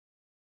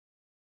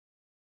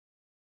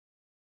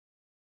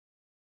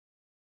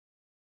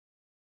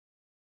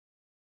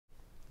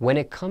When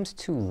it comes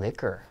to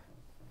liquor,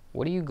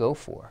 what do you go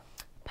for?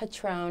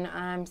 Patron.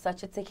 I'm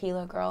such a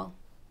tequila girl.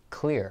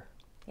 Clear.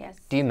 Yes.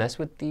 Do you mess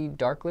with the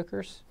dark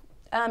liquors?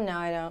 No,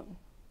 I don't.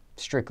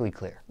 Strictly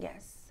clear.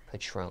 Yes.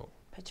 Patron.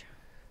 Patron.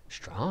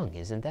 Strong,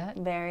 isn't that?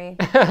 Very.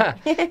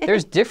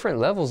 There's different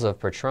levels of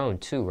Patron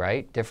too,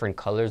 right? Different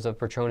colors of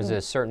Patron. Is there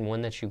a certain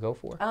one that you go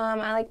for?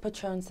 I like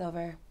Patron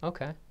Silver.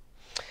 Okay.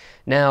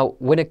 Now,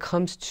 when it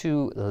comes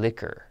to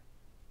liquor,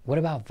 what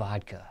about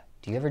vodka?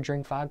 Do you ever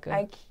drink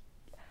vodka?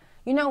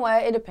 You know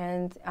what? It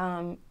depends.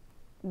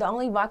 The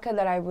only vodka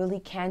that I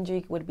really can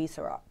drink would be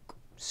Ciroc.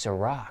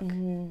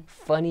 Ciroc.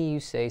 Funny you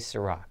say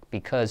Ciroc,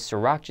 because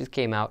Ciroc just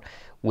came out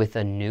with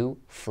a new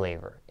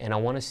flavor, and I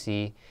want to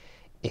see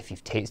if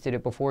you've tasted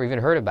it before, even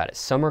heard about it.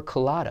 Summer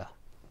Colada.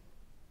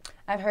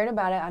 I've heard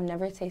about it. I've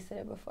never tasted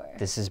it before.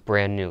 This is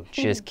brand new.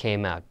 Just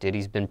came out.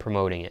 Diddy's been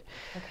promoting it.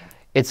 Okay.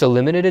 It's a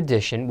limited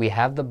edition. We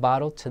have the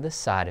bottle to the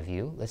side of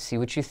you. Let's see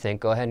what you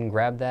think. Go ahead and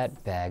grab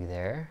that bag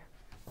there.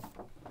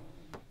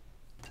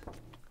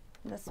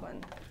 This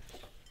one.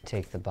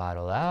 Take the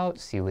bottle out.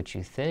 See what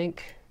you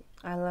think.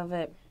 I love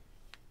it.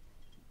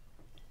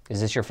 Is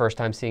this your first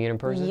time seeing it in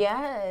person?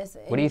 Yes.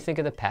 What do you think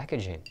of the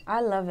packaging?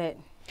 I love it.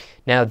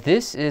 Now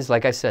this is,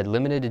 like I said,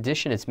 limited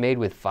edition. It's made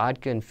with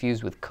vodka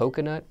infused with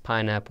coconut,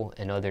 pineapple,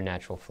 and other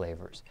natural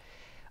flavors.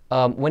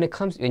 When it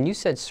comes, and you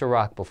said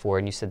Ciroc before,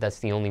 and you said that's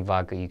the only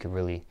vodka you could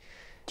really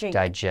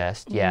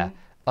digest. Yeah.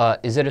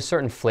 Is it a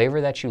certain flavor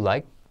that you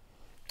like?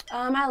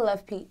 I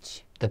love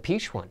peach. The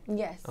peach one?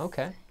 Yes.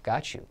 Okay,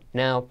 got you.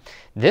 Now,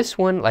 this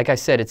one, like I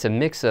said, it's a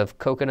mix of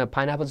coconut,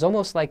 pineapple. It's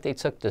almost like they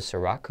took the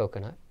Ciroc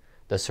coconut,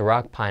 the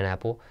Ciroc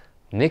pineapple,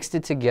 mixed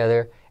it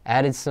together,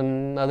 added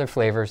some other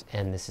flavors,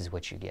 and this is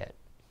what you get.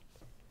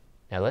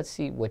 Now, let's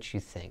see what you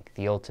think.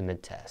 The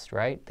ultimate test,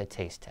 right? The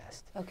taste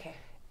test. Okay.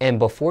 And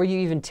before you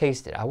even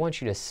taste it, I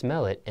want you to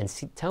smell it and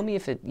see, tell me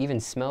if it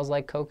even smells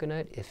like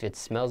coconut, if it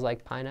smells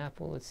like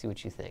pineapple. Let's see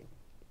what you think.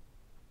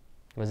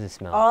 What does it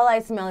smell? All I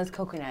smell is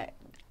coconut.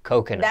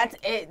 Coconut. That's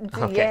it.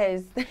 Okay.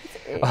 Yes. That's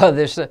it. Oh,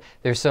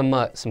 there's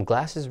some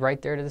glasses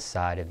right there to the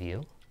side of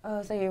you.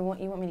 Oh, so you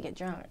want me to get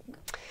drunk?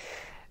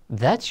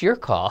 That's your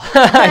call.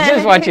 I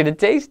just want you to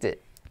taste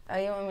it. Oh,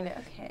 you want me to?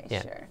 Okay,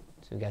 Yeah. sure.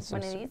 So we got some.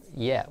 One of these?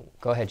 Yeah.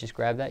 Go ahead. Just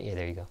grab that. Yeah,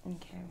 there you go.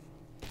 Okay.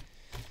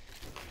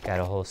 Got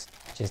a whole.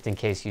 Just in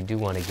case you do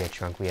want to get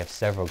drunk, we have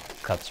several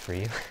cups for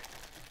you.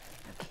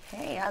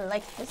 Okay, I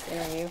like this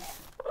interview.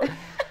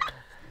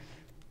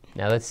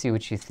 Now let's see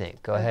what you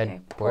think. Go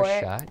ahead, pour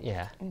a shot.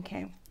 Yeah.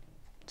 Okay.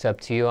 It's up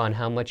to you on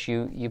how much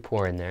you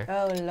pour in there.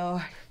 Oh,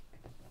 Lord.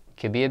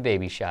 Could be a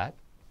baby shot.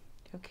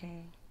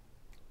 Okay.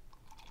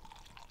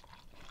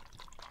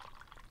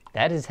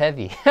 That is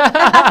heavy.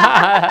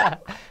 That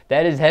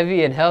is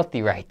heavy and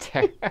healthy right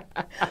there.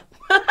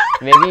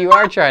 Maybe you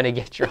are trying to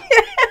get drunk.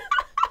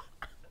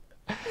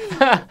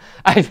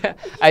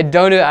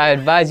 I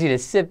advise you to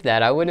sip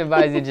that. I wouldn't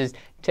advise you to just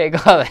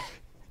take all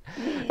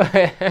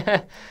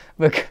that.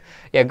 But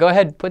yeah, go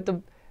ahead.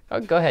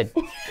 Go ahead.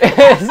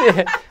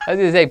 I was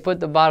gonna say put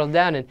the bottle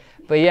down,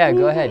 but yeah,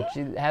 go ahead.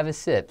 Have a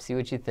sip. See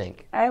what you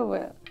think. I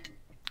will.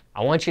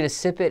 I want you to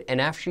sip it, and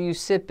after you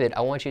sip it,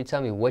 I want you to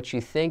tell me what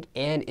you think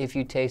and if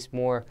you taste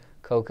more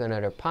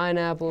coconut or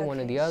pineapple, Okay, one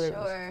or the other.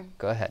 Sure.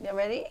 Go ahead. You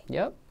ready?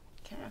 Yep.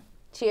 Okay.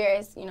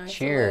 Cheers.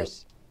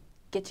 Cheers.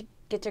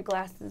 Get your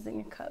glasses and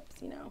your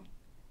cups.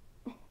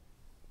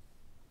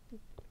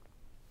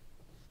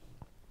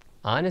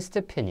 Honest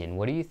opinion.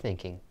 What are you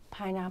thinking?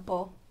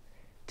 Pineapple.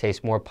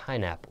 Tastes more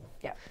pineapple.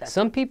 Yeah.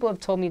 Some people have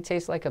told me it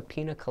tastes like a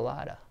pina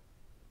colada.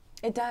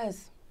 It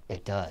does.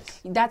 It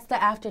does. That's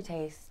the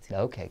aftertaste.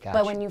 Okay, gotcha.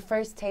 But when you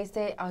first taste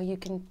it, all you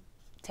can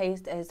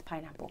taste is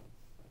pineapple.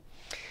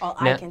 All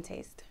I can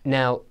taste.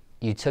 Now,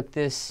 you took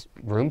this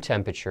room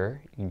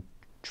temperature, you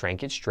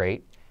drank it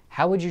straight.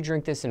 How would you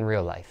drink this in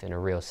real life, in a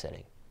real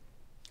setting?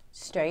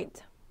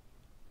 Straight.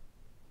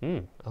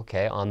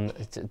 Okay.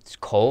 It's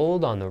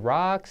cold on the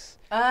rocks.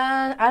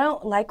 I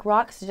don't like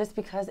rocks just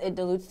because it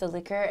dilutes the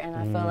liquor, and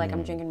I feel like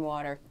I'm drinking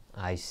water.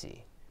 I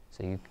see.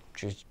 So you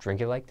just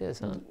drink it like this,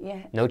 huh?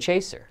 Yeah. No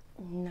chaser.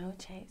 No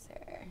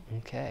chaser.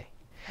 Okay.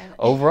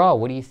 Overall,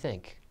 what do you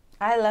think?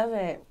 I love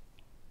it.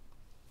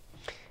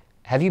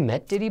 Have you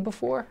met Diddy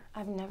before?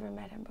 I've never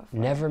met him before.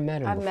 Never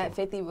met him I've before? met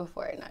 50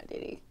 before, not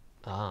Diddy.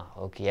 Ah,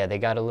 okay. Yeah, they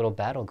got a little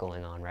battle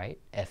going on, right?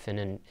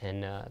 Effin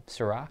and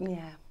Ciroc?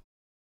 Yeah.